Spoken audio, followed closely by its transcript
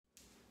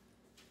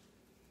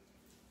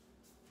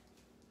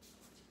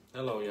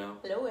Hello, y'all.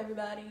 Hello,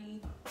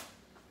 everybody.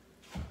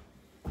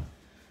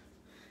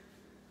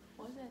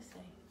 What does that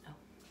say? Oh.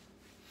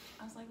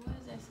 I was like, what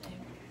does that say?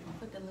 I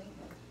put the link.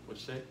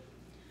 What'd you say?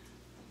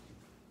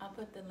 I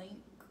put the link.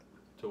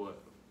 To what?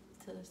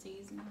 To the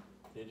seasoning.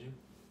 Did you?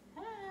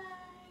 Hi.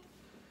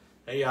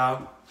 Hey,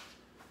 y'all.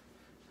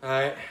 All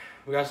right.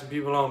 We got some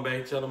people on,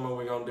 babe. Tell them what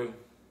we're going to do.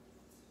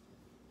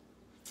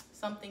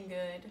 Something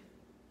good.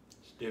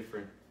 It's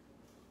different.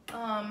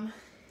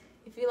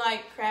 If you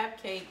like crab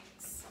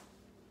cakes,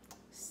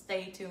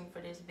 stay tuned for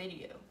this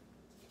video.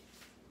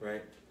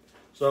 Right.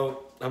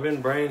 So, I've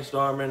been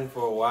brainstorming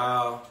for a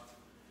while.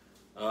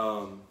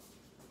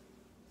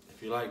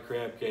 If you like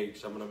crab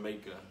cakes, I'm going to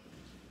make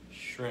a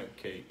shrimp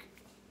cake.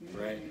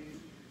 Right?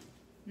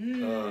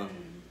 So,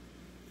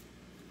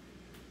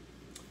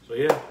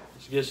 yeah.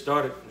 Let's get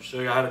started. I'll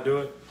show you how to do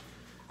it.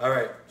 All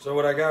right. So,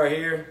 what I got right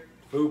here,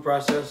 food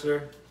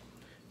processor.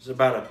 It's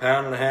about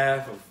 1.5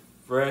 pounds of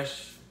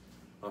fresh.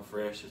 Not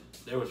fresh.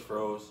 It was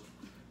froze.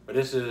 But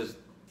this is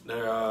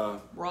their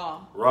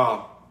raw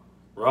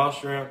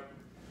shrimp,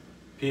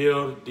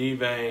 peeled,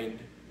 deveined,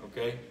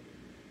 okay?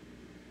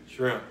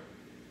 Shrimp.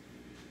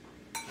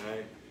 All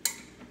right.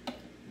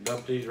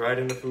 Dump these right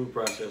in the food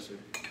processor.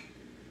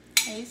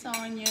 Hey,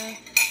 Sonia.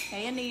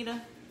 Hey,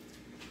 Anita.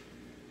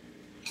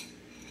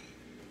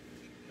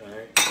 All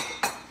right.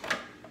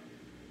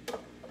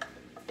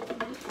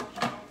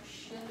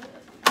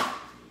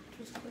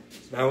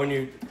 Now when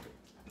you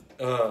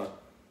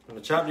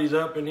chop these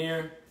up in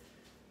here,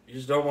 you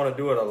just don't want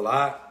to do it a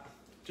lot,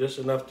 just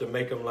enough to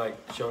make them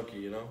like chunky,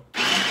 you know.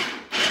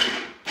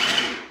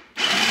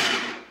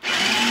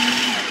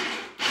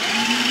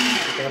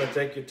 Kind of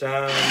take your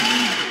time,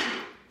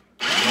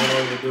 don't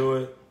overdo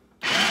it.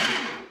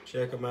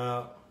 Check them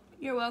out.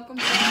 You're welcome.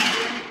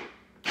 Sonia.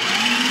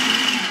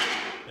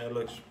 That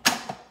looks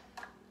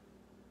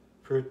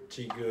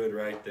pretty good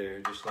right there,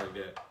 just like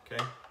that.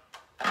 Okay.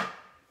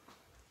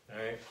 All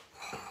right.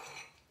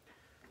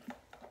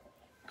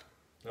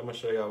 I'm gonna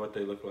show y'all what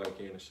they look like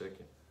in a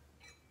second.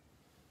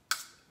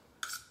 As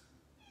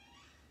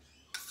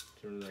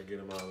soon as I get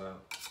them all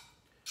out.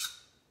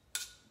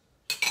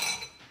 Take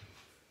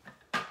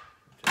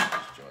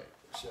this joint,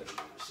 set it in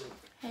the sink.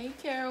 Hey,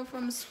 Carol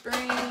from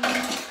Spring. All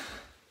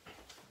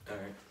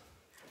right.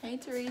 Hey,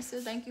 Teresa.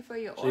 Thank you for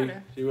your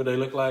order. See what they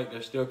look like?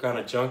 They're still kind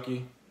of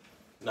chunky.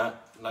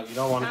 Not like you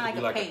don't want it to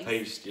be like a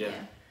paste.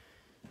 Yeah.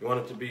 You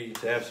want it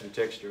to have some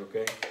texture.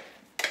 Okay.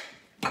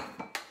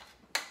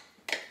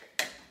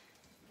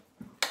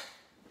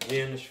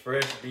 Again, it's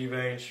fresh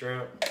deveined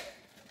shrimp.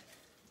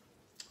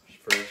 It's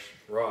fresh,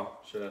 raw,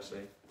 should I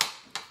say.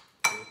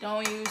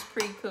 Don't use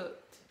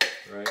pre-cooked.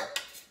 Right.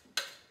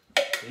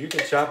 You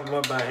can chop them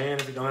up by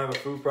hand if you don't have a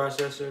food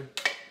processor.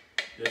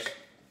 Just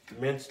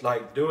mince,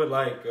 do it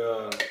like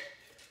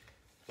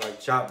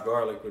chopped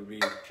garlic would be,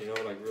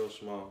 like real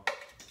small.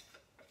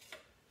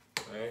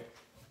 Right.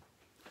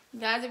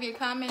 Guys, if your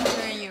comments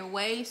are in your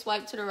way,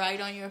 swipe to the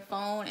right on your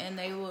phone and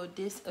they will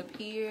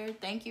disappear.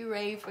 Thank you,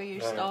 Ray, for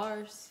your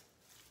stars.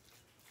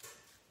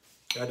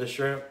 Got the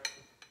shrimp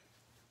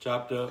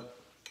chopped up.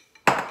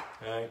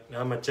 Alright,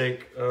 now I'm gonna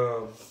take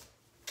I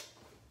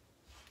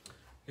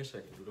guess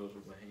I can do those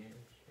with my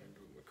hands. I can do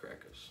it with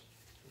crackers.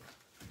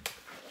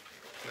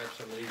 Slap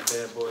some of these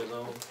bad boys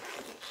on.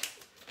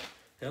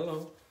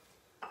 Hello.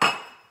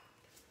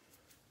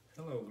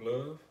 Hello,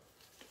 glove.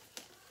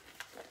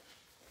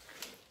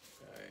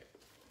 Alright.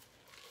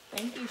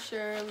 Thank you,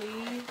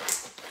 Shirley.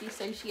 She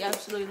says she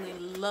absolutely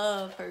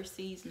loves her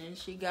seasoning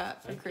she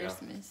got for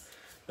Christmas.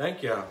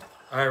 Thank y'all.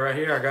 Alright, right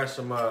here I got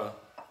some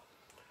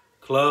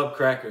club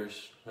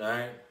crackers.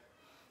 Alright.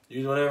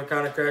 Use whatever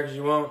kind of crackers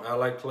you want. I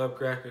like club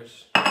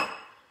crackers.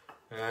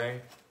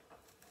 Alright.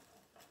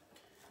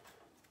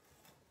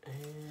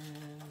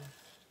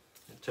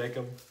 And take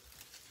them,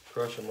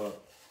 crush them up.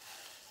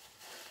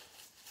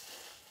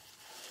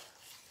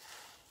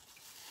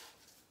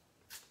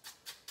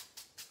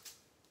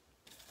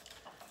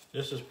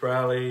 This is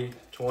probably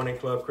 20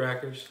 club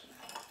crackers.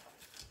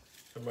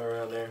 Somewhere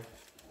around there.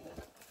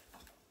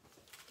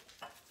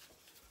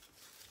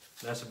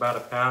 That's about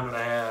 1.5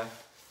 pounds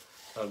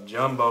of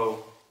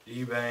jumbo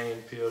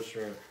deveined peeled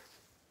shrimp.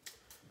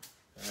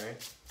 All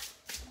right.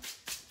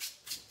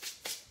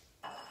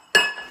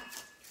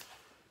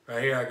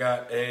 Right here I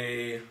got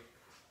a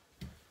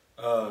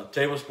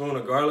tablespoon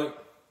of garlic,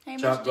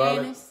 chopped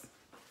garlic.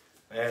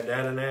 Add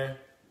that in there.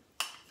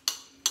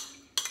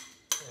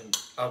 And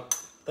I'm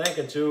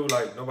thinking too,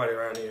 like nobody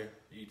around here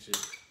eats it.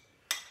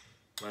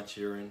 My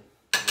children,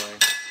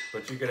 right?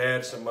 But you could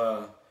add some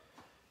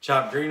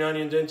chopped green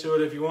onions into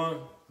it if you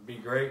want. It'd be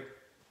great.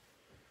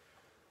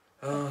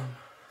 I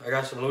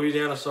got some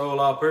Louisiana Soul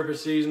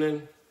all-purpose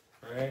seasoning.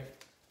 All right.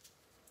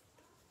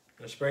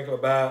 And sprinkle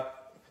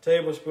about a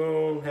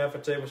tablespoon, half a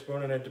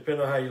tablespoon in it,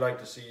 depending on how you like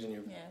to season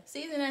your. Yeah,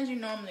 season as you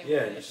normally would.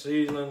 Yeah, you're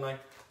seasoning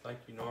like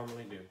you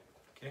normally do.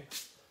 Okay.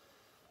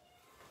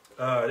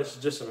 This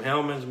is just some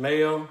Hellman's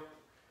mayo.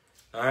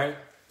 All right.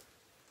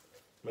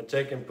 I'm gonna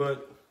take and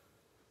put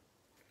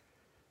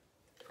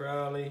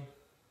probably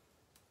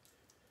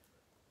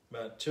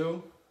about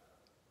 2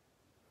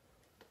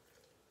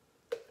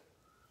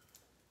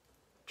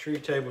 3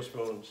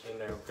 tablespoons in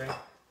there, okay?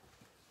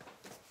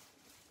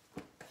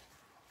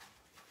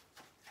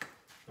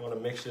 I want to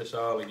mix this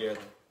all together.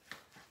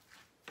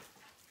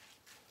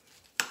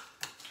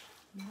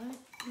 What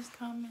this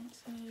comment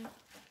said?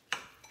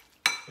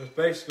 It's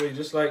basically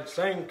just like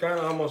same kind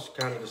of, almost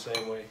kind of the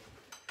same way.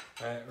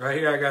 All right, right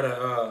here I got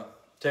a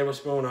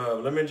tablespoon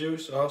of lemon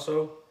juice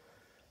also.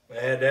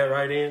 Add that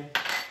right in.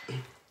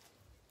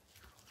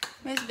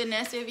 Miss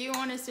Vanessa, if you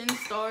want to send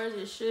stars,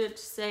 it should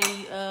say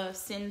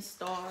send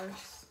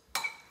stars.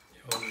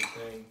 The only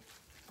thing.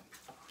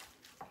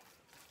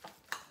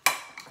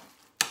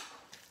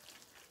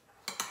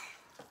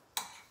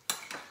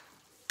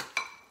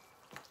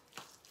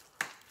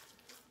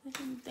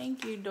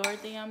 Thank you,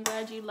 Dorothy. I'm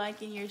glad you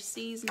liking your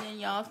seasoning,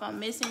 y'all. If I'm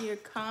missing your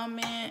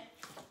comment,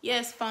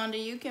 yes, Fonda,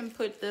 you can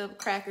put the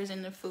crackers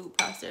in the food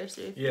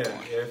processor if you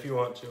want. Yeah, if you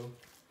want to.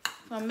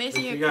 If I'm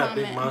missing if your you comment,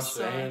 got big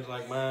monster hands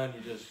like mine,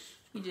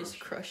 you just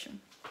crush them.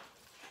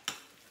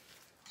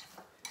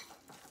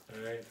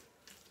 All right.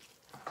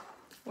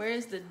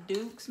 Where's the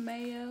Duke's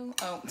mayo?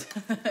 Oh.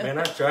 Man,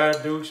 I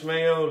tried Duke's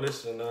mayo.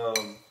 Listen,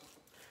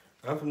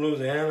 I'm from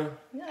Louisiana.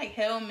 We like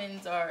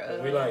Hellman's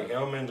or we like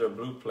Hellman's or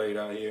Blue Plate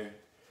out here.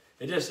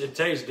 It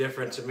tastes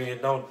different to me. I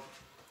don't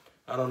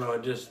know,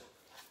 it just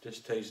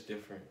tastes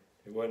different.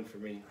 It wasn't for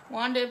me.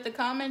 Wanda, if the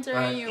comments are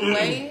in your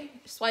way,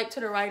 swipe to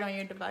the right on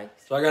your device.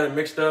 So I got it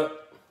mixed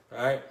up. All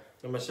right,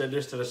 I'm gonna set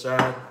this to the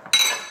side.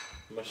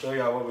 I'm gonna show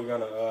y'all what we're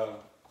gonna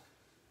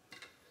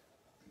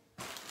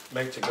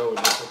make to go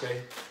with this,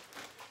 okay?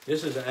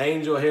 This is an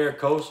angel hair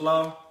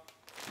coleslaw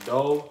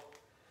dough.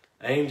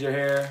 Angel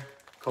hair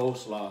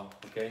coleslaw,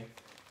 okay?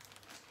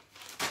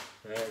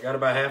 All right, got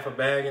about half a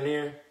bag in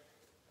here.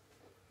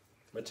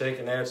 I'm gonna take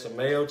and add some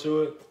mayo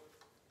to it.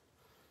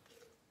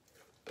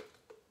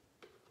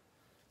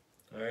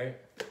 All right,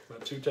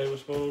 about 2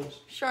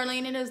 tablespoons.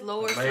 Charlene, it is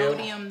lower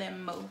sodium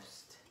than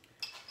most.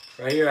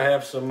 Right here I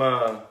have some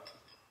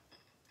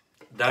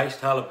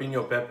diced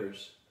jalapeno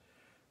peppers.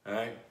 All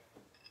right.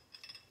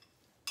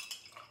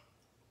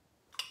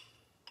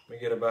 Let me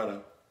get about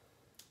a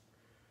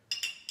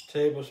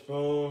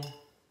tablespoon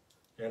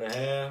and a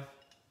half,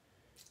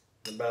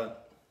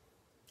 about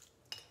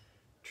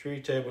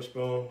 3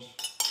 tablespoons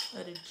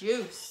of the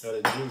juice.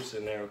 Of the juice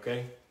in there,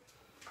 okay?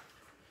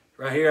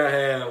 Right here I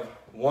have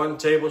 1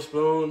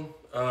 tablespoon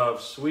of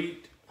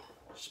sweet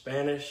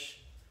Spanish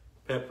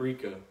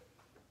paprika.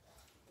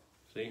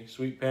 See,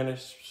 sweet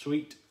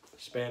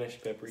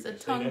Spanish paprika.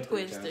 It's a tongue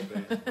twister.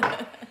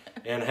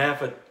 And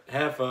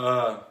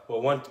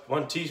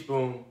one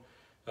teaspoon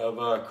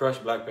of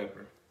crushed black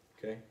pepper.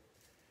 Okay,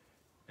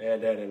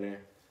 add that in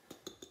there.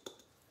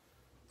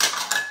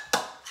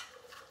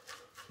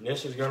 And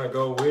this is gonna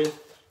go with.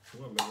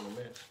 I'm making a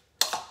mess.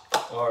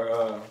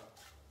 Or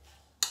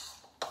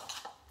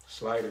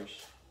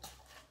sliders.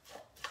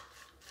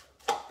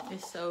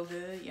 It's so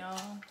good,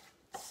 y'all.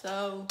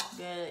 So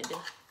good.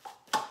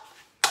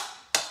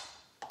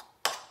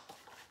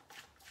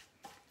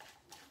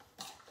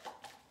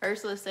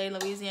 Ursula say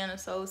Louisiana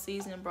Soul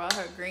Season brought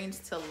her greens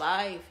to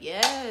life.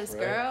 Yes, right.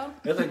 Girl.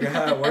 There's a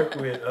guy I work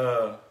with.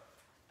 I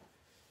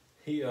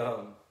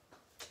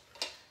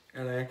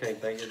can't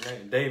think his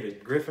name.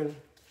 David Griffin.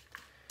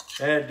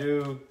 That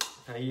dude,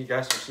 he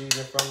got some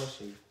seasoning from us.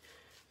 He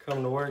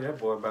come to work. That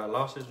boy about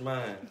lost his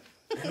mind.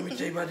 Man, let me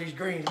tell you about these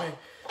greens, man.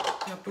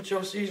 You put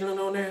your seasoning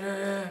on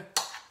there.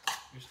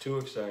 He was too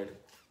excited.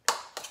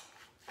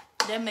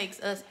 That makes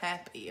us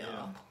happy, y'all.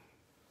 Yeah.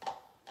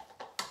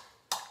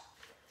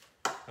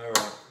 All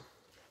right.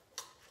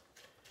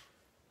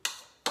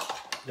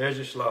 There's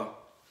your slaw.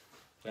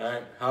 All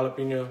right,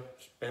 jalapeno,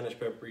 Spanish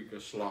paprika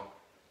slaw.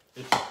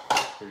 It's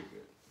pretty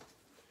good.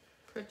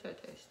 Pretty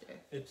tasty.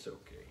 It's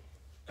okay.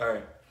 All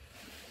right.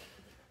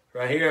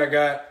 Right here I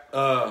got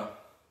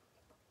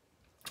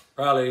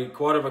probably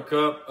 1/4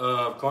 cup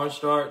of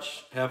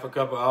cornstarch, 1/2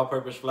 cup of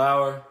all-purpose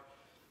flour,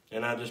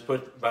 and I just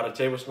put about a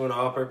tablespoon of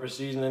all-purpose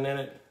seasoning in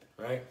it,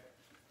 right?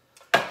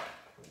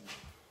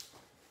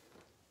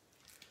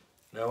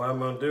 Now what I'm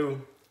gonna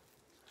do,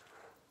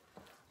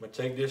 I'm gonna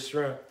take this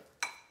shrimp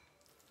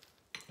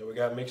that we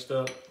got mixed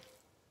up.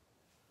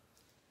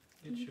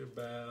 Get you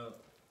about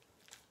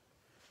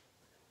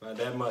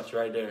that much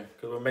right there,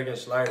 because we're making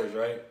sliders,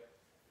 right?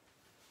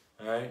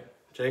 All right,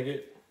 take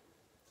it,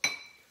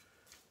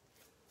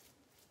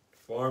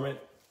 form it,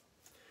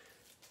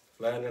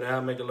 flatten it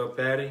out, make a little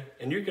patty.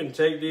 And you can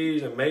take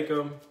these and make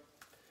them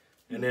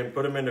and then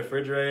put them in the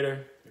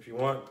refrigerator if you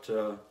want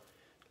to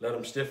let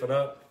them stiffen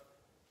up.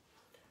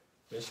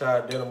 This is how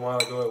I did them a while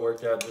ago. It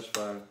worked out just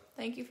fine.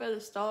 Thank you for the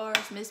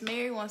stars. Miss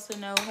Mary wants to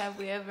know, have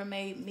we ever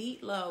made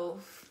meatloaf?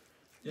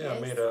 Yeah, yes. I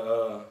made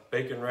a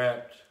bacon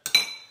wrapped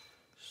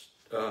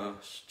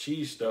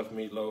cheese stuffed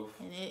meatloaf.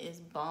 And it is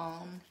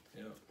bomb.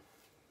 Yep.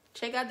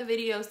 Check out the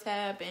videos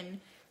tab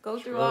and go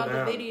through all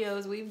the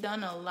videos. We've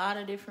done a lot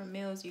of different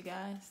meals, you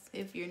guys.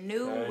 If you're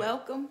new,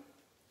 welcome.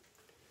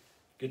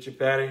 Get your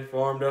patty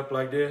formed up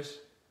like this.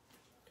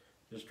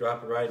 Just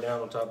drop it right down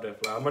on top of that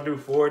flour. I'm going to do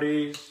 4 of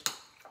these.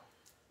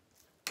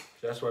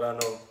 That's what I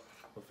know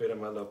will fit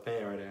in my little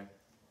pan right there.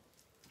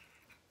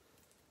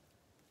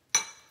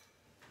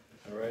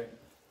 All right.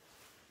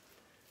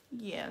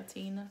 Yeah,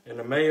 Tina. And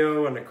the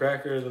mayo and the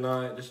crackers and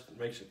all that just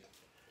makes it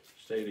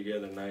stay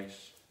together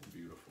nice and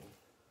beautiful.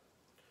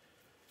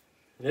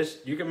 And this,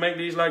 you can make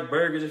these like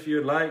burgers if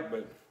you'd like,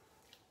 but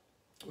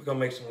we're gonna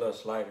make some little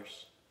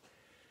sliders.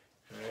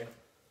 All right.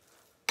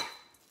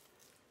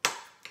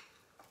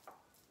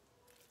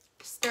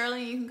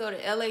 Sterling, you can go to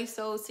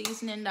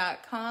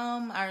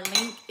lasoulseasoning.com. Our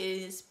link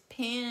is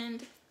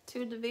pinned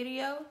to the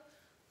video,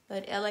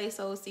 but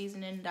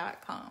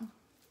lasoulseasoning.com.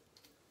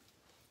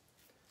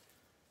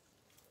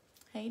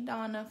 Hey,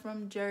 Donna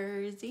from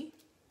Jersey.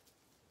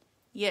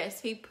 Yes,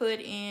 he put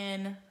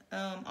in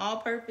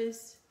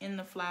all-purpose in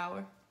the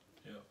flour.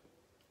 Yep.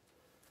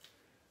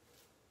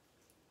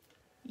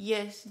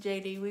 Yes,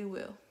 JD, we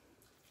will.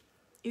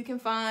 You can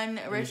find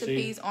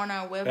recipes on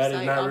our website. That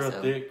is not also.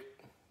 real thick.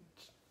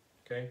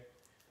 Okay.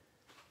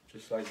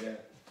 Just like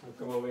that. We'll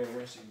come over here and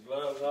rinse these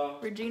gloves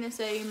off. Regina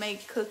said you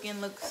make cooking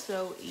look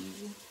so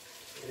easy.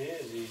 It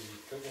is easy.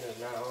 Cooking is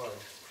not hard.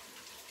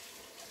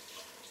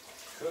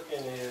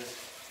 Cooking is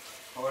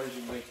hard as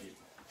you make it.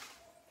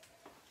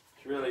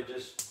 It's really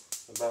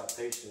just about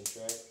patience,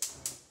 right?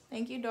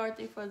 Thank you,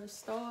 Dorothy, for the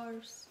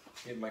stars.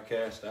 Get my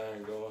cast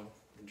iron going.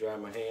 Dry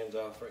my hands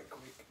off right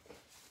quick.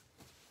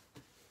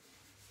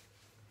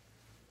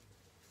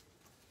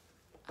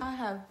 I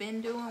have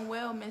been doing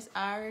well, Miss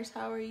Iris.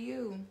 How are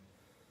you?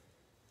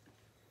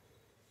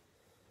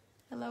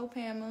 Hello,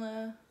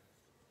 Pamela.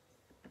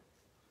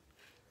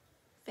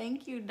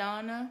 Thank you,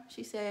 Donna.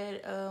 She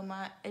said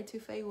my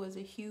etouffee was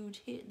a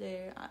huge hit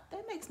there.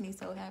 That makes me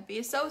so happy.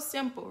 It's so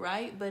simple,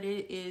 right? But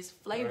it is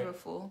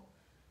flavorful.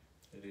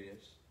 Right. It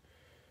is.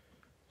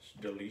 It's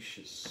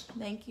delicious.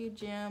 Thank you,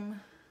 Jim.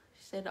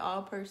 She said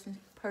all-purpose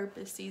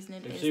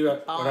seasoning is see the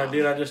what bomb. I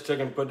did? I just took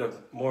and put the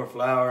more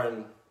flour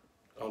and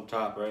on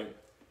top, right?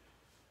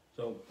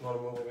 So, want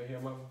to move over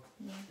here, Mama?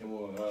 Yeah. And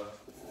we'll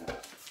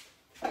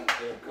cook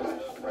it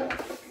up right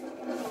quick.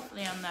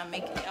 Hopefully I'm not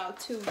making y'all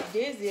too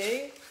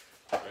dizzy.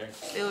 Right.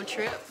 Field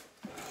trip.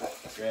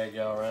 Drag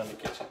y'all around the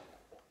kitchen.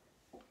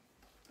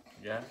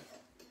 Yeah?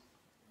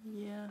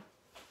 Yeah.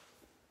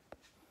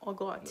 I'll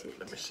go out to it.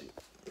 Let me see.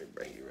 Let me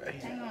bring you right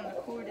here. Hang on, the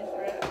cord is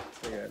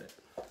wrapped. I got it.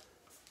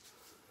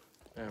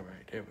 All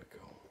right, there we go.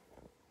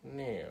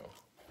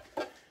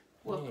 Now.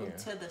 Welcome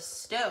to the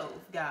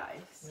stove,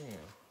 guys.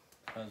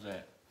 Now. How's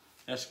that?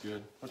 That's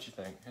good. What you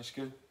think? That's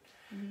good?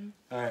 Mm-hmm.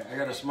 All right, I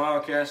got a small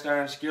cast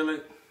iron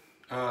skillet.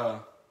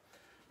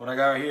 What I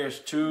got right here is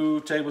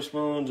 2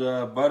 tablespoons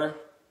of butter.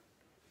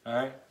 All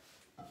right.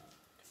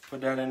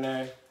 Put that in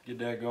there. Get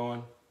that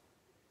going.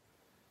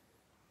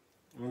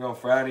 We're going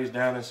to fry these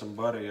down in some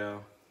butter,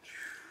 y'all.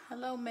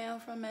 Hello, Mel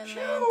from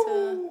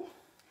Atlanta.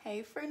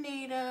 Hey,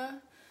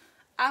 Fernita.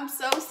 I'm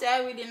so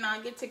sad we did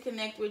not get to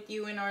connect with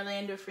you in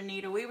Orlando,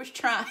 Fernita. We was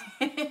trying.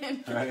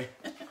 Right.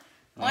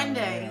 One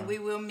day we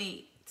will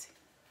meet.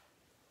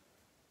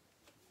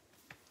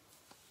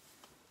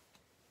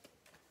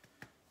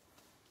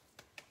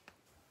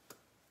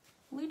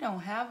 We don't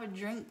have a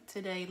drink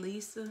today,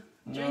 Lisa.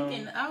 No.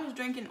 I was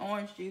drinking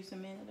orange juice a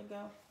minute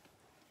ago.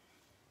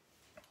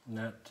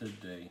 Not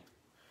today.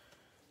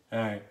 All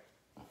right.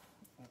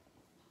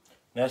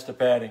 That's the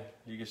padding.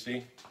 You can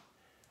see.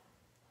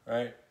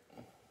 Right?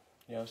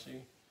 Y'all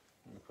see?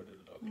 Let me put it a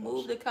little closer.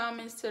 Move the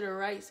comments to the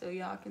right so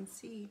y'all can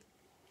see.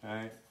 All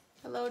right.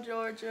 Hello,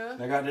 Georgia.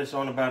 I got this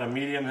on about a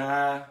medium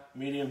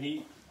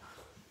heat.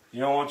 You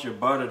don't want your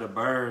butter to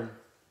burn,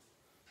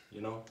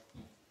 you know.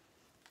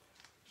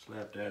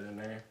 Slap that in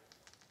there.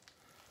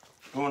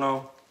 What's going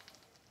on?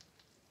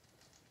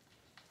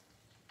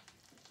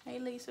 Hey,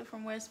 Lisa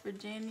from West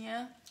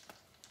Virginia.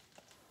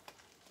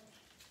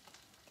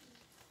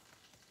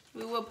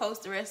 We will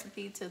post the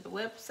recipe to the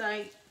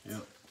website.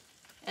 Yep.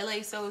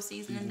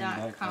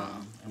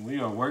 lasoulseasoning.com. And we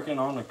are working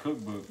on the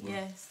cookbook.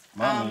 Yes.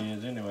 Mommy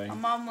is anyway.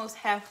 I'm almost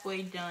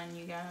halfway done,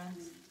 you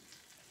guys.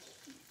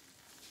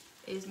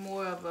 It's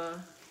more of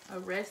a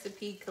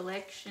recipe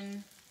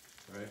collection.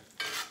 Right.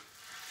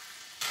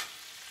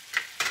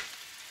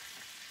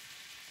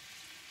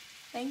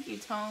 Thank you,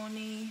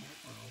 Tony.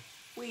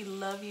 We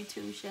love you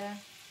too,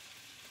 Chef.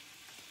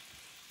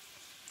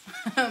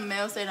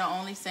 Mel said the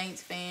only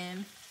Saints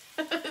fan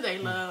they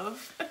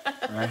love.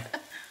 Right.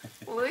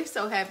 We're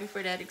so happy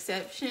for that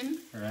exception.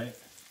 Right.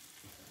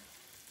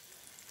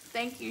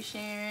 Thank you,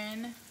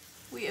 Sharon.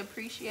 We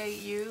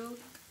appreciate you.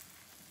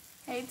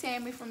 Hey,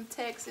 Tammy from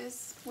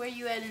Texas. Where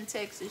you at in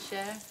Texas,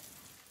 Chef?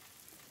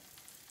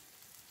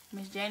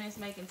 Miss Janice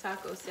making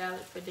taco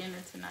salad for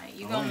dinner tonight.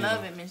 You're gonna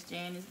love it, Miss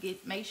Janice.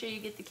 Make sure you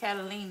get the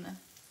Catalina.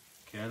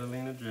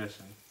 Catalina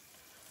dressing.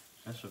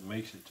 That's what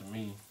makes it to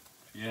me.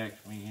 If you ask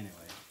me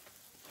anyway.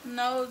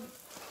 No,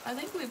 I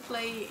think we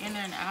play in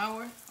an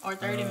hour or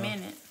 30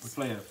 minutes. We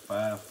play at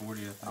 5:40, I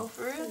think. Oh,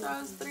 for real? I thought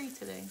it was 3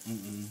 today.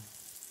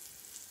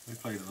 We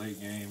played a late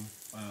game.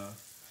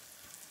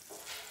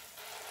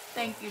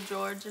 Thank you,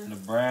 Georgia. The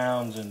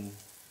Browns and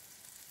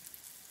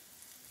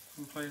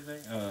who plays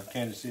today?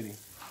 Kansas City.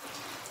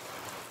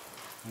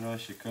 You know,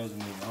 it's your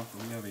cousin and your uncle,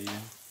 whoever he is.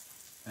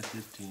 That's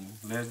his team.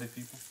 Leslie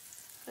people.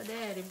 Her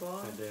daddy, boy.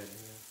 Her daddy,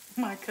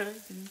 yeah. My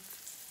cousin.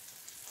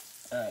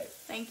 Alright.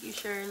 Thank you,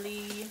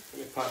 Shirley. Let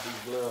me pop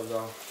these gloves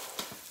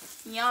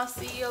off. Y'all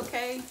see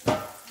okay?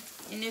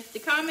 And if the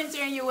comments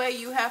are in your way,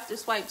 you have to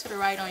swipe to the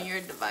right on your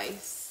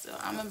device. So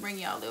I'm gonna bring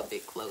y'all a little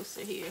bit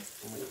closer here.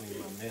 Let me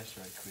clean my mess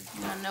right quick.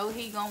 I know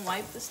he gonna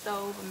wipe the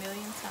stove a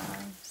million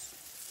times.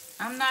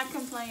 I'm not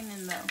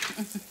complaining though.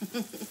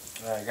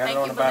 Alright, got it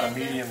on about a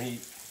medium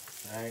heat.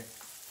 Alright.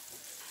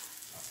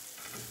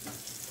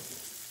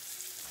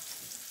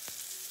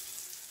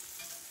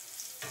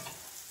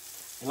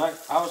 And like,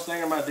 I was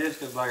thinking about this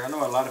because like I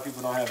know a lot of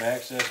people don't have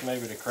access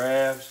maybe to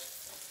crabs.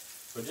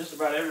 But just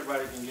about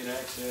everybody can get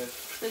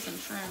access to some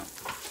shrimp.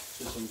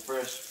 To some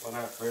fresh, well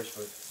not fresh,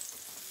 but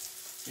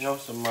you know,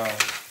 some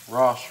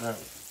raw shrimp.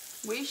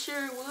 We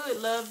sure would,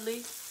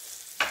 lovely.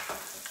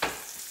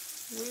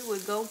 We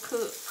would go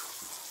cook.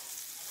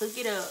 Hook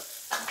it up.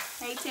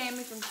 Hey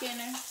Tammy from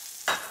Kenner.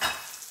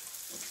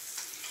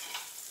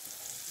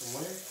 From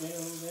where?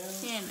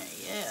 Kenner,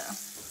 yeah.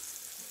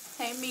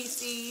 Hey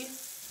Missy.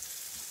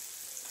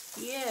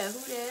 Yeah, who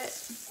that?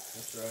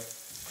 That's right.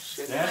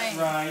 Sugar That's Land.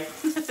 right.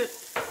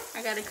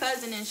 I got a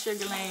cousin in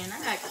Sugar Land.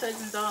 I got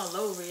cousins all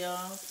over,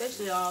 y'all.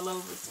 Especially all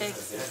over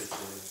Texas.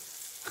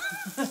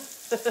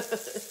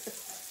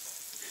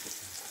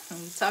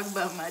 When we talk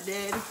about my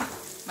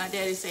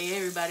daddy say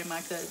everybody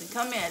my cousin.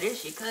 Come here,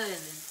 this your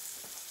cousin.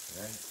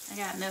 Right. I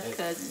got enough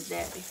cousins,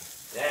 daddy.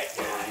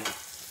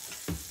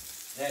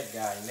 That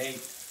guy,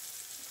 Nate.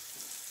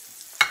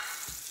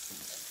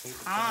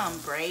 Tom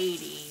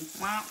Brady.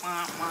 Wah,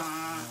 wah,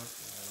 wah.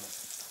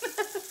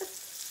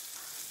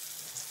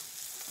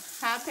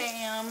 Hi,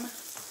 Pam.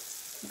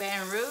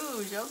 Baton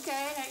Rouge.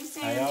 Okay. Hey,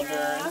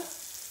 Sandra.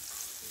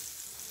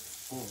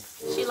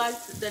 She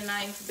likes the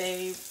knife,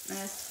 babe,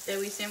 that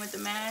we sent with the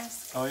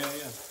mask. Oh,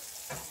 yeah.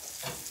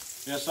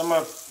 Yeah, some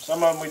of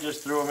them we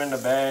just threw them in the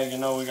bag. You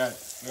know, we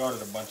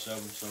ordered a bunch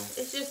of them, so.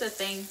 It's just a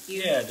thank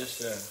you. Yeah,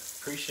 just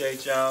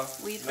appreciate y'all.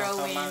 We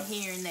throw in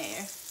here and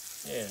there.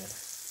 Yeah.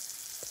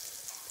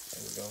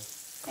 There we go.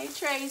 Hey,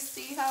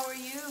 Tracy, how are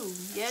you?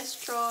 Yes,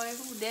 Troy,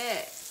 who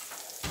that?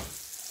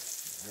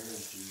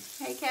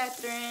 Hey,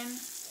 Catherine.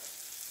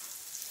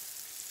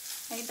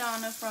 Hey,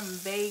 Donna from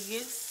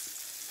Vegas.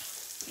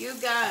 You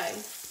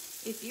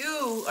guys, if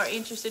you are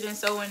interested in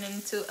sewing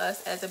into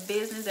us as a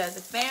business, as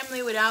a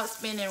family, without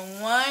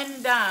spending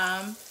one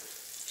dime,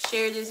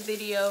 share this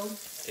video.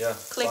 Yeah.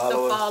 Click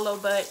the follow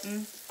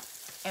button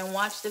and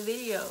watch the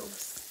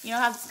videos. You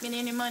don't have to spend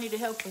any money to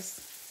help us.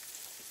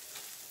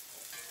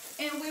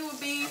 And we will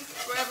be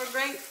forever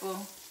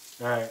grateful.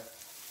 All right.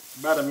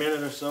 About a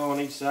minute or so on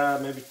each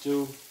side, maybe 2.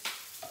 All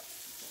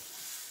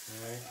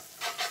right.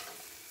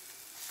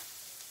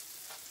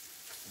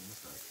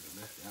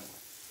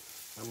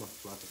 I'm gonna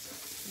flop it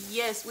back.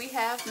 Yes, we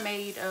have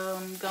made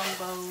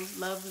gumbos,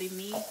 lovely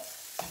me.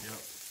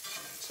 Yep.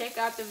 Check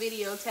out the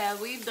video tab.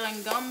 We've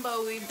done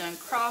gumbo, we've done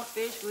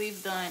crawfish,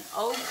 we've done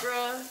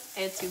okra,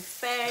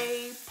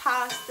 etouffee,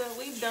 pasta.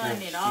 We've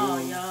done it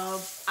all, y'all.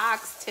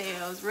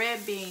 Oxtails,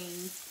 red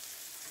beans,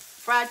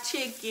 fried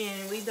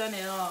chicken. We've done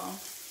it all.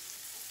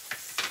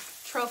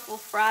 Truffle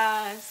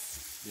fries.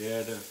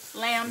 Yeah, the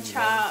lamb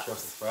chops. Truffle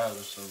fries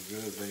are so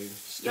good, baby.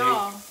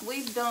 Y'all,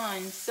 we've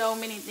done so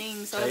many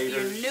things. So Taters. if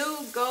you're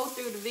new, go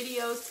through the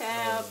videos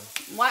tab.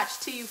 Watch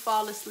till you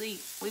fall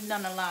asleep. We've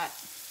done a lot.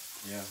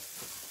 Yeah.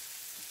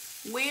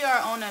 We are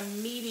on a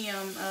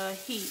medium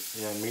heat.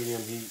 Yeah,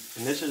 medium heat.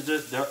 And this is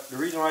just the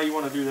reason why you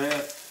want to do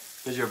that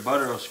is your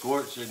butter will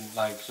scorch and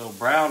like, so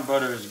brown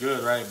butter is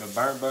good, right? But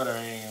burnt butter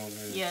ain't no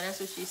good. Yeah,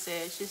 that's what she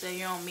said. She said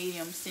you're on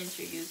medium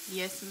centrifuge.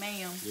 Yes,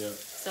 ma'am. Yeah.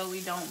 So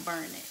we don't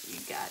burn it. You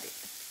got it.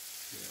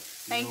 Yeah.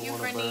 Thank you,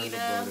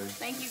 Renita.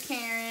 Thank you,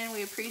 Karen.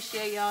 We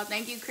appreciate y'all.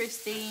 Thank you,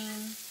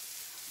 Christine.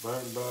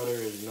 Burnt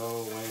butter is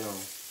no way no.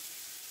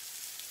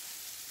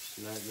 It's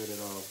not good at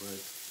all,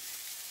 but.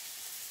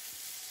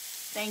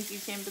 Thank you,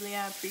 Kimberly.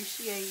 I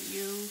appreciate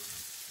you.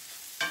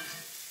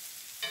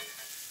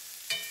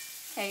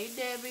 Hey,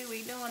 Debbie.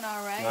 We doing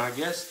all right? Now, I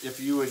guess if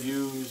you would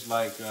use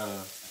like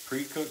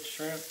pre-cooked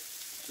shrimp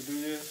to do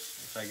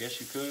this, which I guess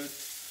you could,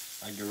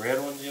 like the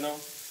red ones, you know,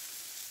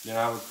 then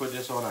I would put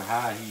this on a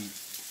high heat.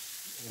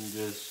 And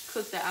just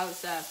cook the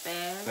outside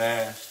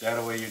fast.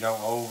 That way you don't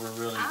over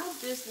really. I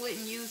just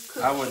wouldn't use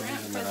cooked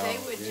shrimp because they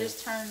would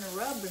just turn to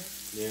rubber.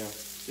 Yeah,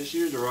 just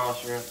use the raw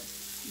shrimp.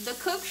 The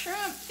cooked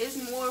shrimp is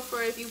more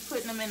for if you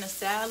putting them in a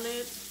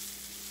salad.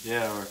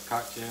 Yeah, or a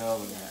cocktail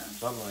or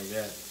something like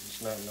that.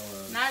 It's not no.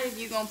 Not if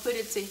you're gonna put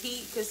it to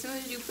heat, because as soon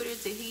as you put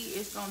it to heat,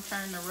 it's gonna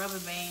turn to rubber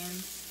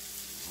bands.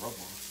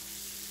 Rubber.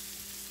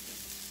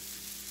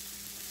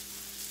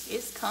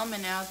 It's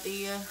coming out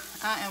there.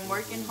 I am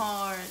working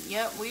hard.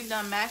 Yep, we've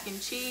done mac and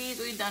cheese.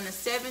 We've done a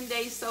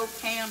 7-day soaked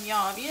ham,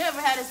 y'all. If you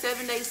ever had a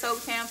 7-day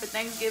soaked ham for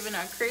Thanksgiving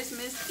or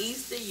Christmas,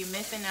 Easter, you're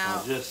missing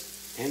out. Or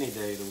just any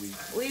day of the week.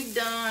 We've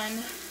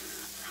done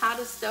how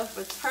to stuff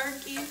a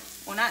turkey.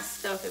 Well, not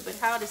stuff it, but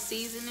how to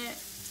season it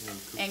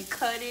and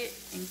cut it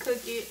and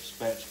cook it.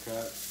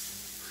 Spatchcock.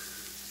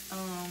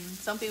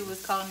 Some people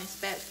was calling it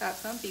spatchcock.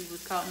 Some people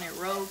was calling it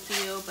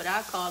roadkill, but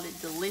I call it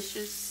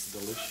delicious.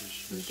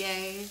 Delicious.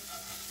 Okay.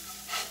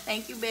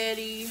 Thank you,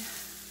 Betty.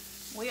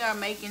 We are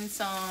making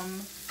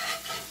some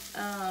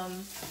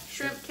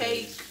shrimp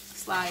cake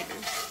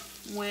sliders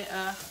with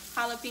a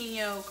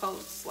jalapeno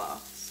coleslaw.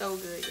 So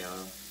good,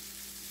 y'all.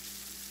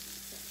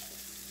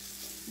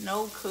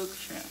 No cooked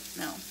shrimp,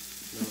 no. No,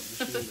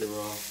 just use the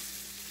raw.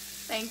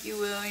 Thank you,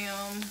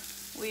 William.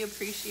 We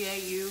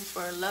appreciate you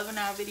for loving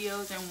our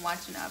videos and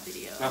watching our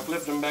videos. I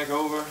flipped them back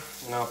over,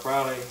 and I'm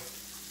gonna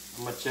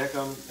check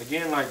them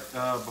again like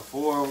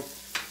before.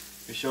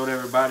 We showed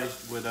everybody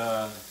with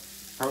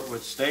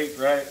steak,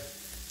 right?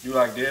 Do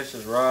like this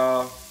is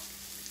raw,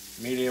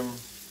 medium,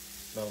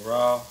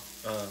 raw,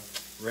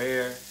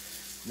 rare,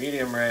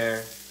 medium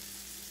rare,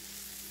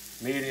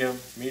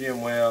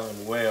 medium well,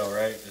 and well,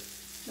 right?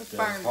 The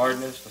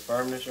hardness, the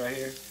firmness right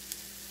here.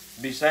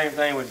 Be same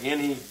thing with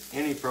any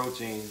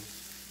protein,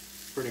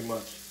 pretty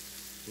much.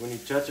 When you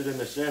touch it in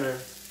the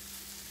center,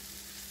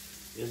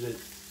 is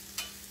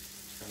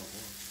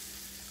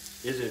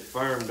it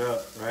firmed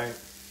up, right?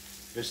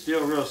 If it's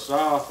still real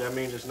soft, that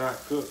means it's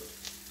not cooked.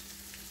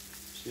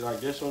 See, like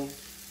this one,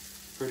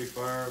 pretty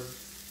firm.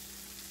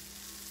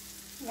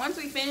 Once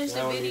we finish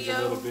the video,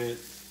 a little bit.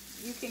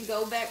 You can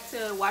go back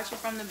to watch it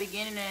from the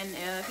beginning,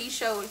 and he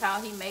showed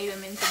how he made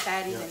them into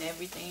patties and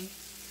everything.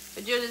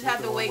 But you'll just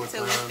have to wait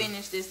till we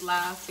finish this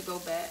live to go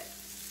back.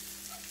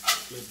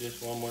 Flip this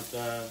one more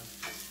time.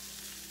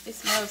 It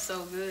smells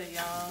so good,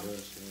 y'all. It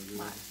does smell good.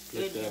 My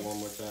Flip goodness. that one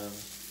more time.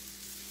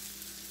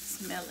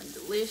 Smelling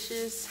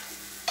delicious.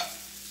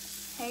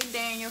 Hey,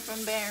 Daniel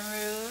from Baton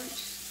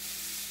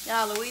Rouge.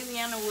 Y'all,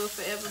 Louisiana will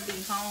forever be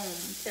home.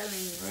 I'm telling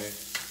you. Right.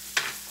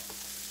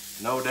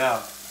 No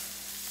doubt.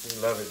 We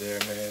love it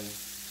there, man.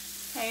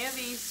 Hey,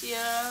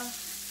 Alicia.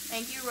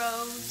 Thank you,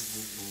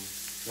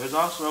 Rose. There's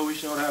also, we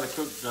showed how to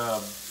cook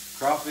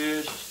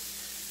crawfish,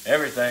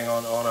 everything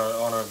on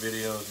our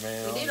videos,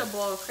 man. We did a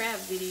boiled crab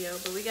video,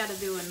 but we got to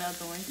do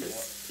another one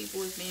because people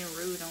was being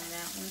rude on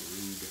that one.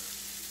 Rude.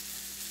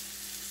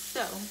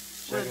 So,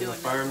 we'll do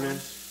another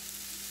firmness.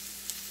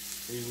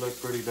 These look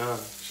pretty done.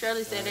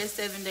 Shirley said that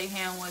 7-day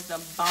ham was a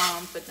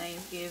bomb for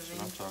Thanksgiving.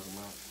 That's what I'm talking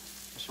about.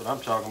 That's what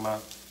I'm talking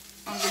about.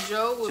 Uncle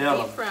Joe would be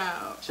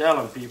proud. Tell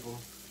them, people.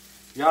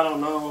 Y'all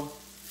don't know,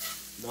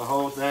 the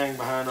whole thing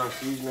behind our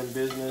seasoning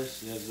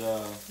business is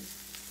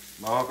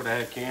my uncle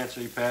that had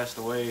cancer. He passed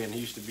away, and he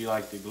used to be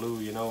like the glue,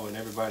 you know, and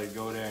everybody would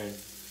go there and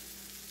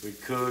we'd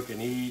cook and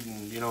eat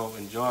and, you know,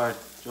 enjoy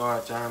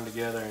our time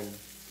together. And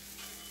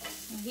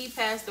he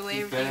passed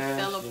away, everything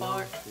fell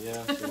apart. You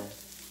know, yeah, so.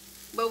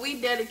 But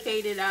we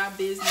dedicated our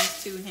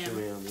business to him. To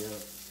him,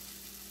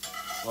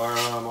 yeah.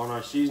 On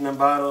our seasoning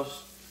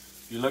bottles,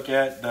 if you look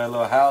at the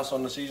little house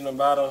on the seasoning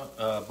bottle,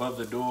 above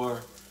the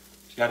door,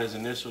 it's got his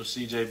initials,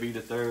 CJB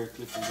the third,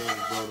 Clifton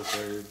Jones Bro the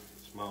third.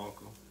 It's my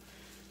uncle.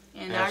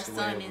 And our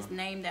son is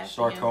named after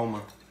sarcoma.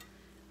 him.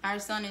 Our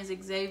son is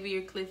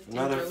Xavier Clifton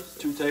Another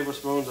Joseph. 2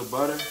 tablespoons of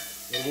butter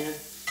in here.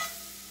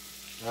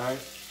 All right.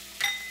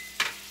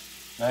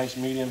 Nice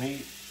medium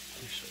heat.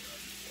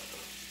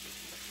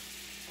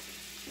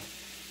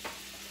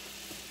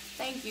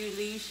 Thank you,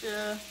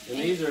 Leisha. And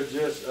these are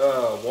just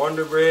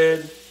Wonder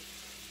Bread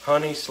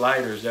honey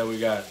sliders that we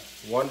got.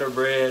 Wonder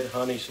Bread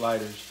honey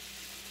sliders.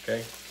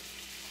 Okay.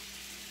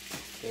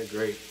 They're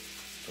great.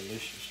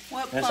 Delicious.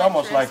 What and it's punch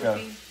almost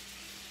recipe?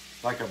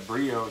 like a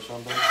brio or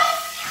something.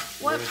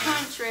 What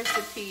punch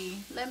recipe?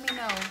 Let me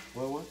know.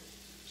 What?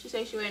 She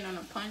said she waiting on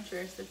a punch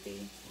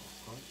recipe.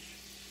 Punch?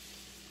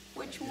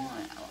 Which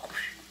one?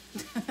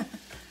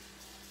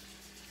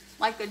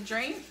 Like a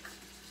drink?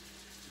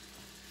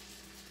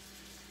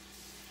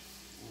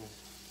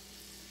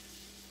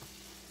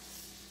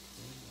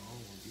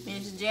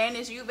 Miss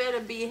Janice, you better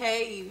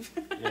behave.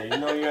 Yeah, you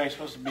know you ain't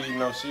supposed to be eating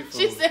no seafood.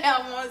 She said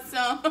I want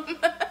some.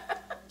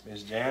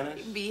 Miss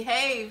Janice?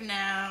 Behave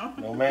now.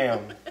 No,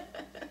 ma'am.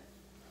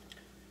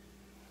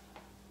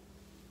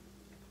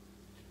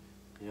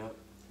 Yep.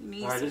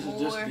 Need Alright, this some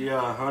is just more. the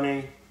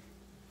honey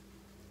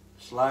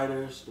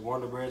sliders, the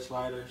Wonder Bread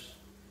sliders.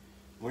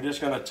 We're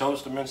just gonna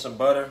toast them in some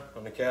butter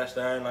on the cast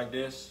iron like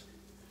this,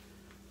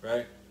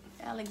 right?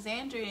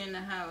 Alexandria in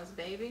the house,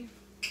 baby.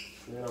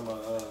 And then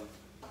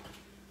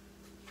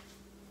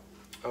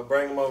I'll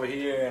bring them over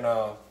here and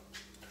I'll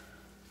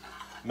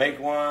make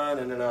one,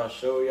 and then I'll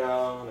show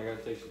y'all. And I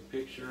gotta take some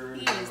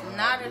pictures. He is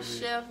not a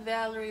chef,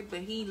 Valerie, but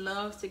he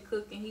loves to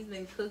cook, and he's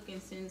been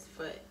cooking since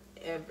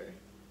forever.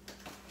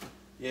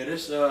 Yeah,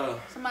 this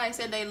Somebody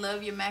said they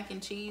love your mac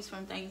and cheese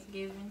from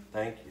Thanksgiving.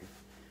 Thank you.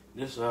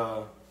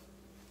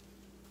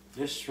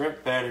 This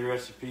shrimp patty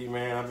recipe,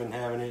 man, I've been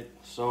having it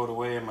sewed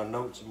away in my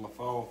notes on my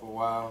phone for a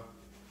while.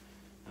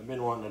 I've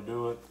been wanting to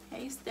do it.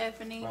 Hey,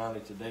 Stephanie. Finally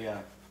today,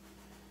 a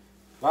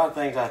lot of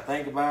things I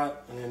think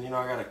about, and then, you know,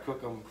 I gotta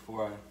cook them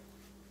before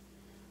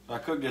so I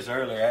cooked this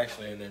earlier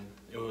actually, and then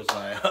it was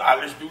like,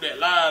 let's do that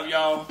live,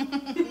 y'all.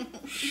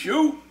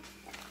 Shoot.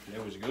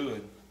 It was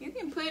good. You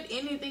can put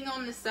anything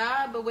on the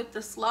side, but with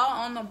the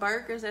slaw on the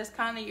burgers, that's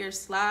kind of your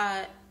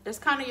slide. That's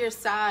kind of your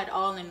side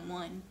all in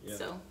one. Yeah.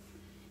 So.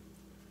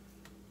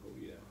 Oh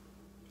yeah.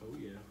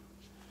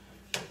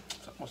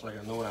 It's almost like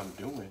I know what I'm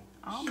doing.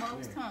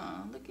 Almost,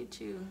 huh? Look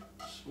at you.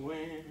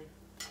 Swear.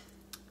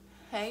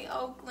 Hey,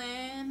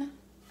 Oakland.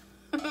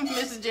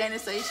 Mrs. Janet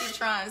says she's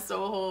trying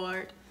so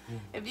hard.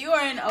 If you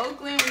are in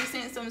Oakland, we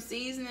sent some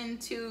seasoning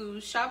to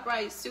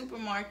ShopRite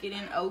Supermarket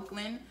in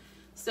Oakland.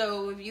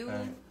 So if you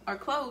are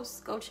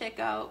close, go check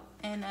out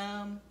and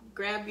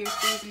grab your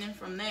seasoning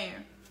from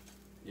there.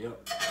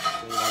 Yep.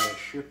 They're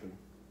shipping.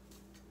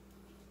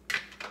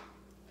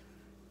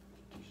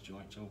 These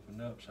joints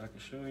open up so I can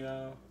show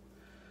y'all.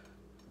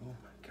 Oh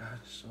my God,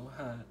 it's so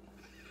hot.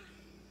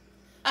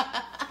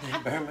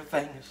 They burn my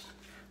fingers.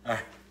 All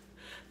right.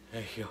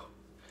 There you go.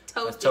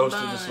 I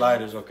toasted the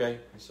sliders, okay?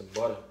 And some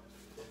butter.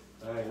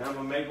 All right, now I'm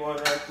gonna make one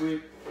right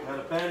quick. Now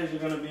the patties are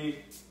gonna be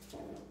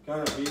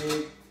kind of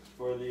big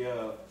for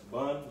the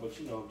bun, but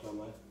you know what I'm talking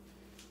about.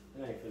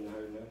 It ain't finna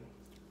hurt nothing.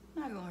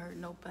 Not gonna hurt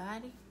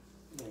nobody.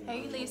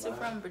 Hey, Lisa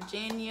from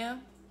Virginia.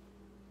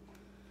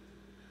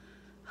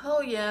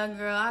 Oh yeah,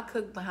 girl, I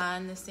cook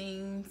behind the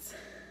scenes.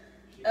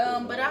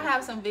 But I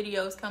have some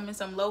videos coming,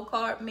 some low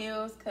carb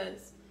meals,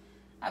 cause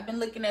I've been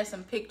looking at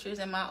some pictures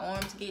and my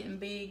arms getting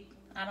big.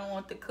 I don't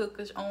want the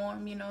cooker's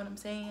arm, you know what I'm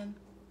saying?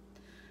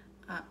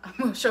 I'm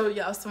gonna show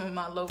y'all some of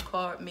my low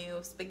carb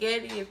meals.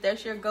 Spaghetti, if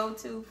that's your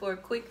go-to for a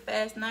quick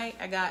fast night,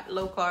 I got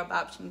low carb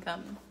option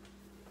coming.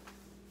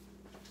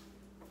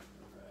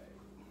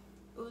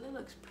 Oh, that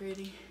looks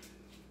pretty.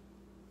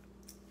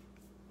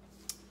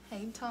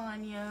 Hey,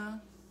 Tanya.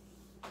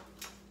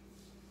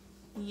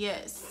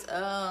 Yes,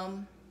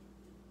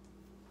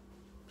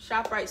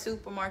 ShopRite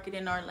Supermarket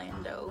in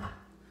Orlando.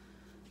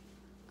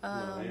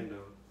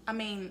 I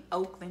mean,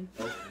 Oakland.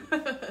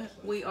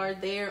 We are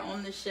there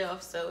on the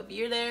shelf. So if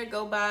you're there,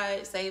 go buy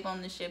it. Save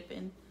on the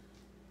shipping.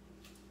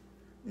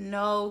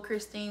 No,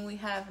 Christine, we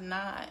have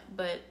not.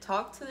 But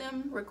talk to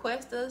them,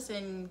 request us,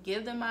 and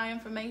give them our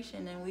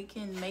information, and we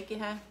can make it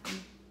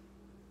happen.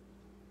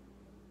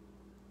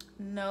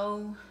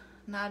 No,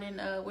 not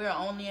in, we're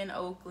only in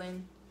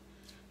Oakland.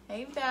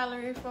 Hey,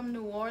 Valerie from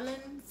New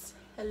Orleans.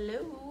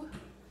 Hello,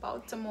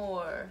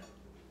 Baltimore.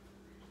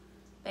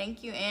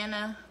 Thank you,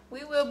 Anna.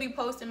 We will be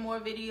posting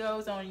more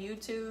videos on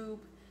YouTube.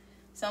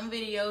 Some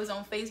videos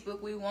on Facebook,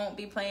 we won't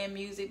be playing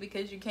music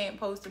because you can't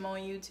post them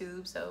on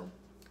YouTube. So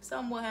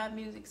some will have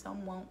music,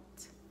 some won't.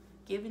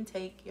 Give and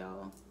take,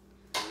 y'all.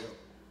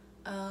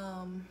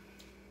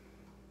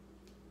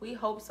 We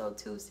hope so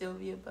too,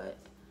 Sylvia, but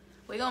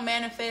we're gonna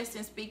manifest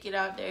and speak it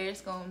out there.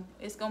 It's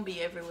gonna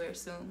be everywhere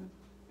soon.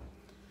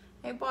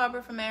 Hey,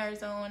 Barbara from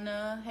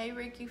Arizona. Hey,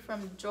 Ricky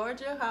from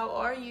Georgia. How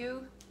are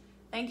you?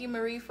 Thank you,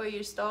 Marie, for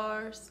your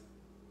stars.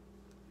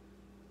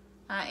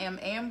 I am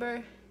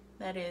Amber.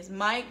 That is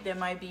Mike. That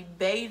might be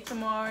Bae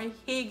tomorrow.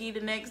 Higgy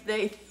the next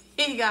day.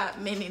 He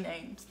got many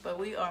names, but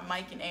we are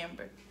Mike and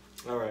Amber.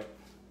 All right.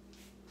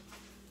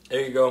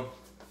 There you go.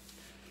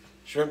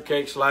 Shrimp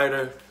cake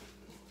slider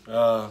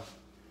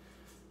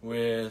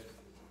with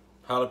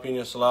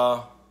jalapeno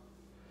slaw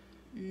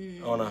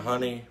on a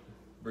honey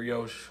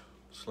brioche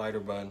slider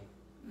bun.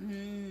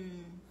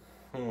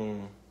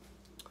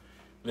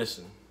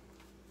 Listen,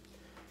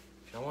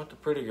 if y'all want the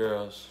pretty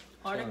girls,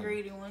 or the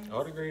greedy ones.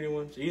 Or the greedy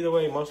ones. Either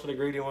way, most of the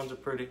greedy ones are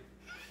pretty.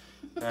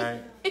 All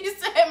right. He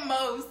said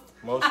most.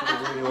 Most of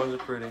the greedy ones are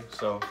pretty.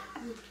 So,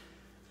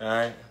 all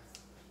right.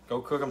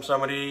 Go cook them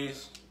some of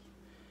these.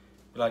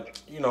 Like,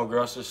 you know,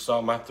 girls, just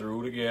something I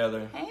threw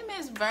together. Hey,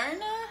 Miss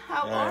Verna.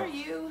 How are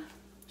you?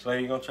 So,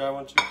 you gonna try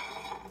one too?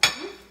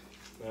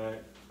 All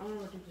right. I don't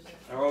know what you just said.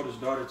 Our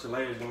oldest daughter,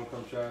 Talaya, is gonna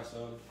come try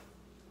some.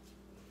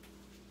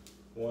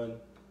 One.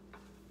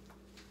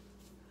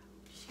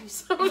 She's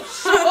so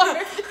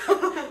short.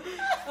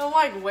 I'm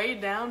like way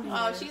down here.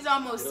 Oh, she's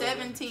almost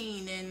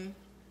 17 and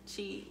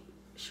she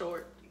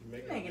short.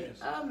 You're making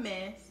a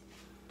mess.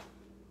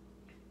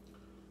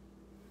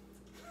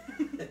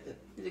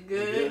 Is it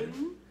good?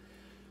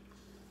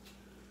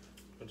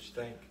 What you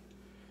think?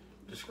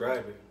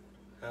 Describe it.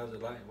 How's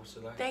it like? What's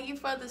it like? Thank you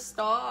for the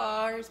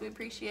stars. We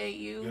appreciate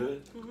you.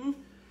 Good?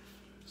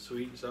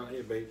 Sweet and salty.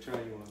 Here, babe. Try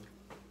you one.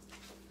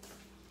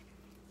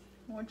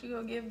 Why don't you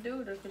go give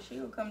Duda, because she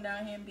will come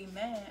down here and be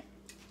mad.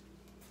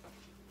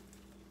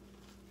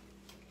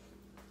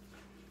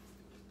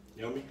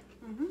 Yummy?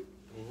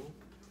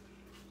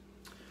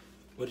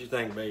 What do you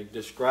think, babe?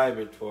 Describe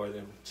it for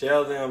them.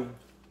 Tell them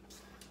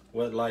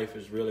what life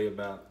is really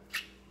about.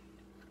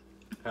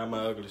 How my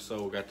ugly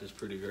soul got this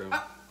pretty girl.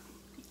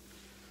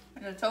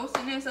 And the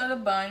toastiness of the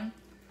bun.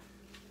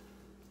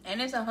 And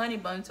it's a honey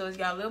bun, so it's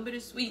got a little bit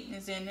of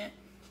sweetness in it.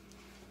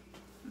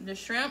 The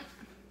shrimp.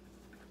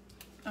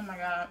 Oh my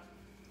God.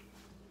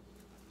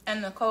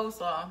 And the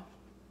coleslaw.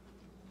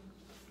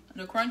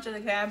 The crunch of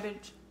the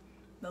cabbage.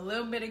 The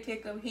little bit of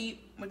kick of heat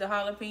with the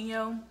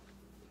jalapeno.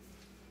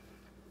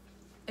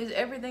 It's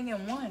everything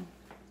in one.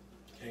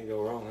 Can't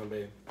go wrong, huh,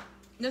 babe?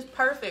 It's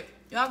perfect.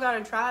 Y'all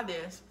gotta try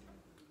this.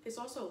 It's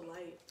also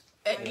light.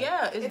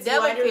 Yeah, it's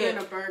lighter delicate.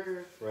 than a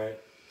burger. Right.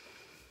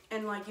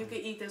 And like you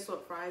could eat this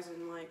with fries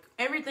and like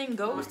Everything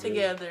goes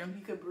together.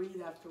 you could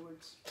breathe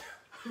afterwards.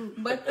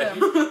 But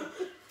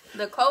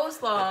the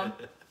coleslaw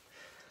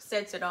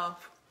sets it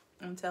off.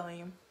 I'm telling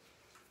you.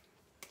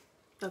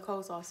 The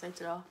coleslaw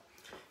sets it off.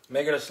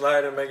 Make it a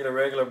slider, make it a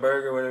regular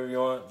burger, whatever you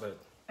want, but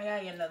I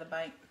gotta get another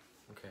bite.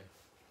 Okay.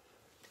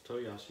 I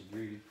told y'all she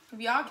greedy. If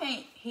y'all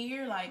can't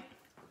hear like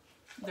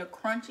the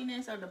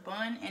crunchiness of the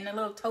bun and the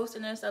little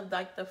toastiness of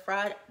like the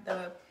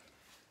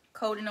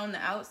coating on the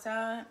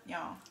outside,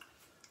 y'all.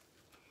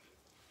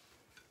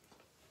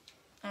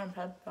 And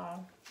pepper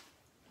powder.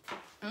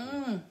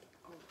 Oh,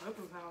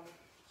 pepper powder.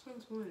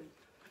 Sounds good.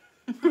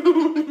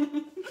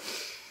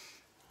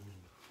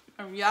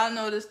 If y'all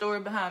know the story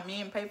behind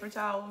me and paper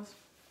towels,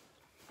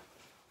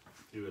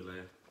 You would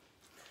laugh.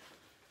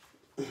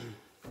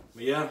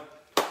 But yeah,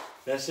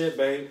 that's it,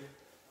 babe.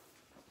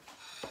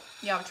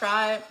 y'all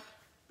try it.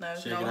 Let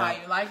us Check know it how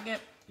out. you like it.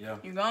 Yeah.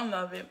 You're gonna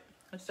love it.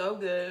 It's so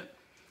good.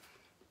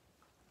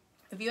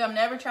 If you have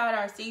never tried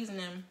our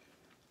seasoning,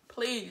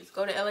 please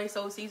go to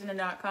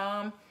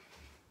lasoulseasoning.com.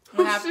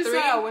 We have She 3.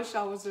 said, I wish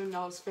I was in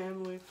y'all's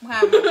family. We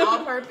have an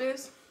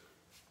all-purpose,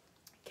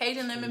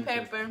 Cajun lemon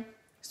pepper,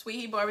 sweet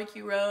heat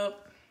barbecue rub.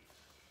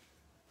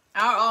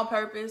 Our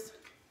all-purpose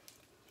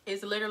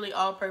is literally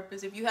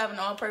all-purpose. If you have an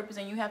all-purpose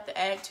and you have to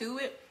add to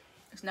it,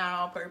 it's not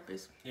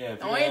all-purpose. Yeah.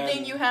 The only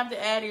thing you have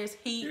to add is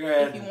heat You're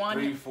if adding you want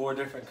 3, it. 4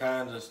 different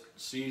kinds of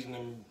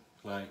seasoning.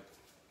 Like,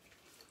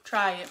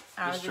 Try it.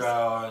 just try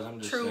ours. I'm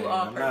just true saying.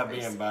 I'm not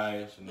all-purpose. being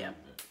biased. You know, Yeah.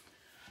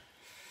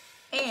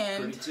 but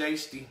And pretty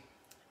tasty.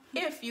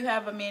 if you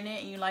have a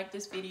minute and you like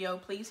this video,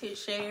 please hit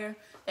share.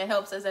 That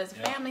helps us as a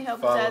Yeah. family,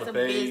 helps Follow us as the a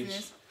page.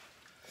 business.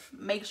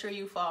 Make sure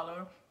you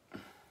follow.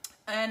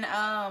 And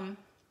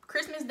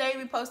Christmas Day,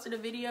 we posted a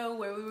video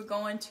where we were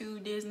going to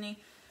Disney.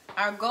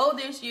 Our goal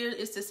this year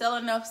is to sell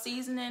enough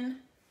seasoning,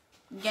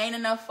 gain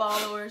enough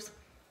followers,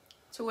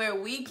 to where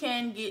we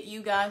can get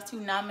you guys to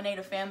nominate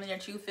a family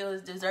that you feel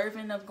is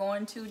deserving of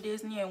going to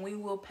Disney, and we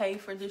will pay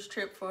for this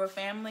trip for a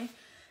family.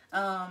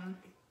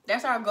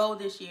 That's our goal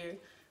this year.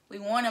 We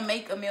want to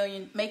make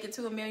it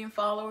to 1 million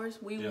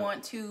followers. We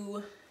want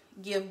to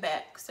give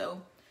back.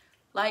 So,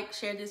 like,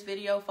 share this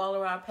video,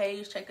 follow our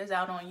page, check us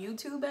out on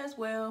YouTube as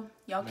well.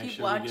 Y'all keep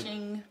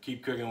watching.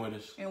 Keep cooking with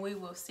us. And we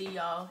will see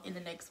y'all in the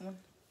next one.